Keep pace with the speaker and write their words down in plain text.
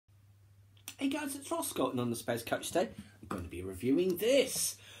Hey guys, it's Ross Scott, and on the Space Couch today, I'm going to be reviewing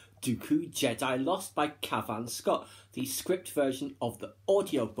this Dooku Jedi Lost by Cavan Scott, the script version of the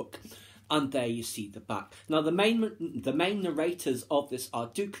audiobook. And there you see the back. Now, the main narrators of this are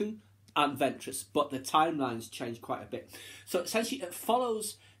Dooku and Ventress, but the timelines change quite a bit. So essentially, it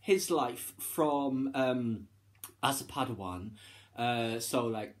follows his life from as a Padawan, so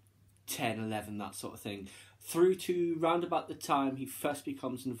like 10, 11, that sort of thing, through to round about the time he first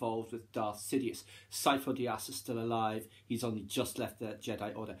becomes involved with Darth Sidious. Sifo Dyas is still alive. He's only just left the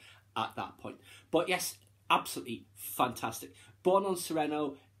Jedi Order at that point. But yes, absolutely fantastic. Born on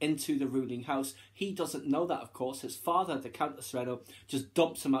Serenno, into the ruling house. He doesn't know that, of course. His father, the Count of Serenno, just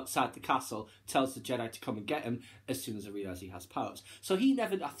dumps him outside the castle, tells the Jedi to come and get him as soon as they realise he has powers. So he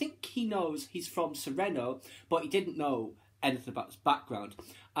never, I think he knows he's from Serenno, but he didn't know anything about his background.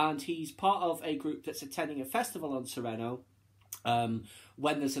 And he's part of a group that's attending a festival on Serenno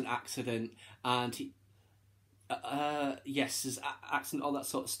when there's an accident, and he, yes, there's an accident, all that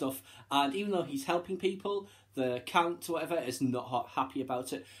sort of stuff. And even though he's helping people, the Count or whatever is not happy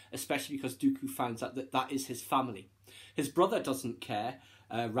about it, especially because Dooku finds out that that is his family. His brother doesn't care,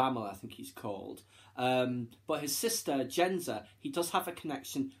 Ramal I think he's called, but his sister Jenza, he does have a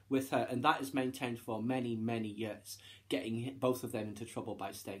connection with her, and that is maintained for many, many years, getting both of them into trouble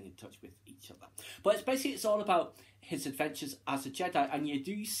by staying in touch with each other. But it's all about his adventures as a Jedi, and you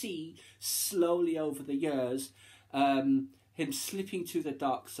do see slowly over the years him slipping to the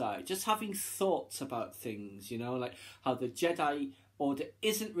dark side, just having thoughts about things, you know, like how the Jedi Order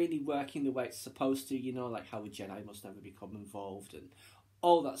isn't really working the way it's supposed to, you know, like how a Jedi must never become involved and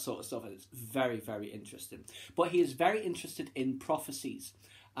all that sort of stuff. And it's very, very interesting. But he is very interested in prophecies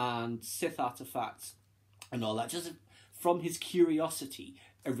and Sith artifacts and all that, just from his curiosity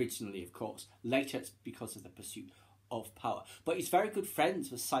originally, of course. Later it's because of the pursuit of power. But he's very good friends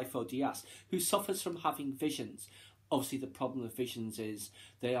with Sifo Dyas, who suffers from having visions. Obviously, the problem with visions is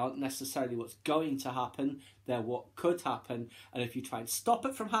they aren't necessarily what's going to happen, they're what could happen, and if you try and stop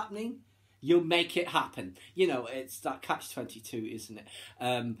it from happening, you'll make it happen. You know, it's that catch-22, isn't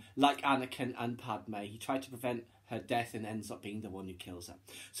it? Like Anakin and Padme, he tried to prevent her death and ends up being the one who kills her.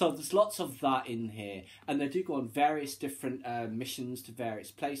 So there's lots of that in here, and they do go on various different missions to various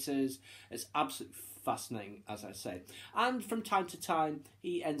places. It's absolutely fascinating, as I say. And from time to time,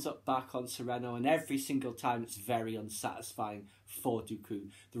 he ends up back on Serenno, and every single time it's very unsatisfying for Dooku,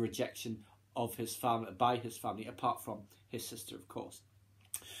 the rejection of his family, by his family, apart from his sister, of course.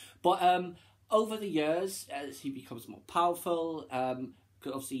 But over the years, as he becomes more powerful,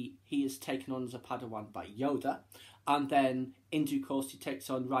 obviously he is taken on as a Padawan by Yoda, and then in due course he takes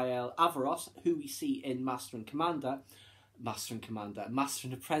on Rael Averross, who we see in Master and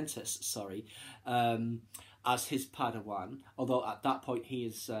Apprentice, sorry, as his Padawan. Although at that point he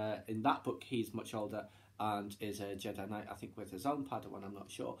is, in that book, he is much older and is a Jedi Knight, I think, with his own Padawan, I'm not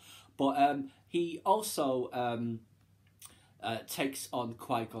sure. But he also takes on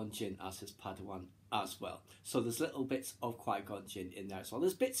Qui-Gon Jinn as his Padawan as well. So there's little bits of Qui-Gon Jinn in there as well.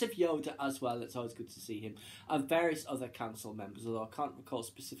 There's bits of Yoda as well, it's always good to see him. And various other council members, although I can't recall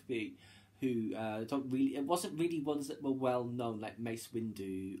specifically who it wasn't really ones that were well known, like Mace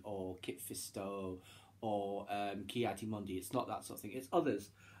Windu or Kit Fisto or Ki-Adi-Mundi. It's not that sort of thing, it's others.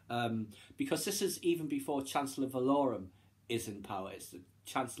 Because this is even before Chancellor Valorum is in power. It's the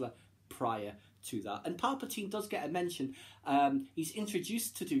Chancellor prior to that. And Palpatine does get a mention. He's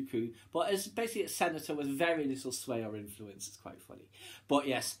introduced to Dooku, but as basically a senator with very little sway or influence. It's quite funny. But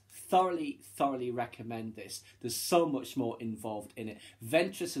yes, thoroughly recommend this. There's so much more involved in it.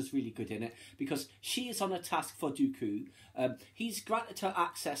 Ventress is really good in it because she is on a task for Dooku. He's granted her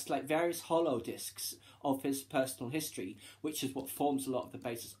access to like various holodiscs of his personal history, which is what forms a lot of the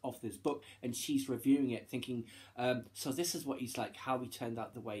basis of this book, and she's reviewing it thinking, so this is what he's like, how he turned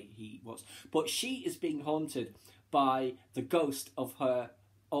out the way he was. But she is being haunted by the ghost of her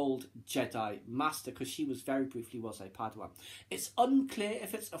old Jedi master, because she was very briefly was a Padawan. It's unclear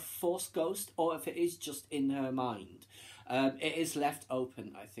if it's a Force ghost or if it is just in her mind. It is left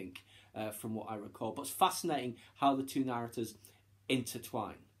open, I think, from what I recall. But it's fascinating how the two narratives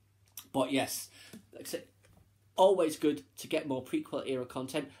intertwine. But yes, like I said, always good to get more prequel era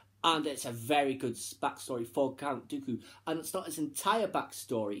content. And it's a very good backstory for Count Dooku. And it's not his entire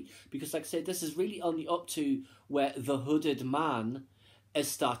backstory, because like I said, this is really only up to where the hooded man is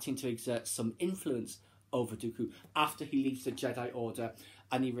starting to exert some influence over Dooku after he leaves the Jedi Order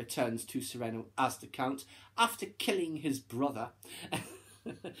and he returns to Serenno as the Count after killing his brother,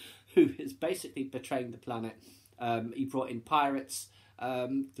 who is basically betraying the planet. He brought in pirates.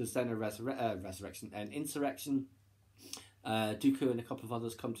 There's then a resurrection and insurrection. Dooku and a couple of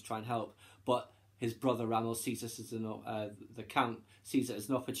others come to try and help, but his brother Ramos sees this as the Count sees it as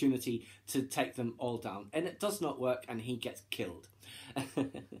an opportunity to take them all down, and it does not work, and he gets killed.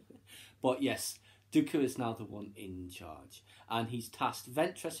 But yes, Dooku is now the one in charge, and he's tasked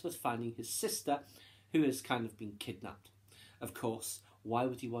Ventress with finding his sister, who has kind of been kidnapped. Of course, why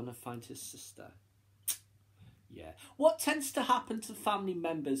would he want to find his sister? Yeah. What tends to happen to family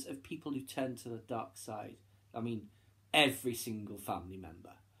members of people who turn to the dark side? I mean, every single family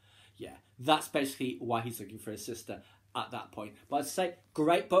member. Yeah, that's basically why he's looking for his sister at that point. But I'd say,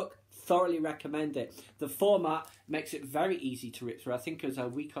 great book, thoroughly recommend it. The format makes it very easy to rip through. I think it was a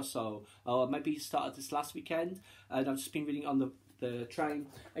week or so, or maybe started this last weekend, and I've just been reading on the train,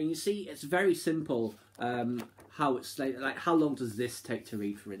 and you see it's very simple. How it's like how long does this take to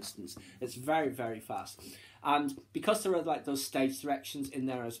read, for instance? It's very, very fast. And because there are like those stage directions in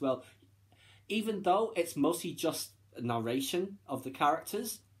there as well, even though it's mostly just narration of the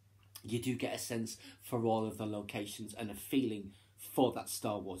characters, you do get a sense for all of the locations and a feeling for that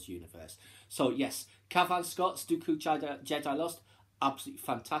Star Wars universe. So yes, Cavan Scott's Dooku Jedi Lost, absolutely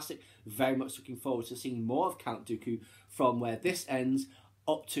fantastic. Very much looking forward to seeing more of Count Dooku from where this ends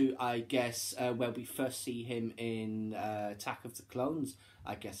up to, I guess, where we first see him in Attack of the Clones,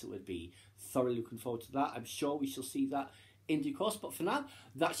 I guess it would be. Thoroughly looking forward to that. I'm sure we shall see that in due course. But for now,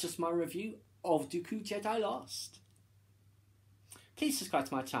 that's just my review of Dooku Jedi Lost. Please subscribe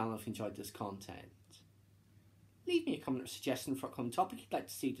to my channel if you enjoyed this content. Leave me a comment or suggestion for a common topic you'd like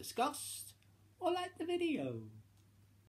to see discussed, or like the video.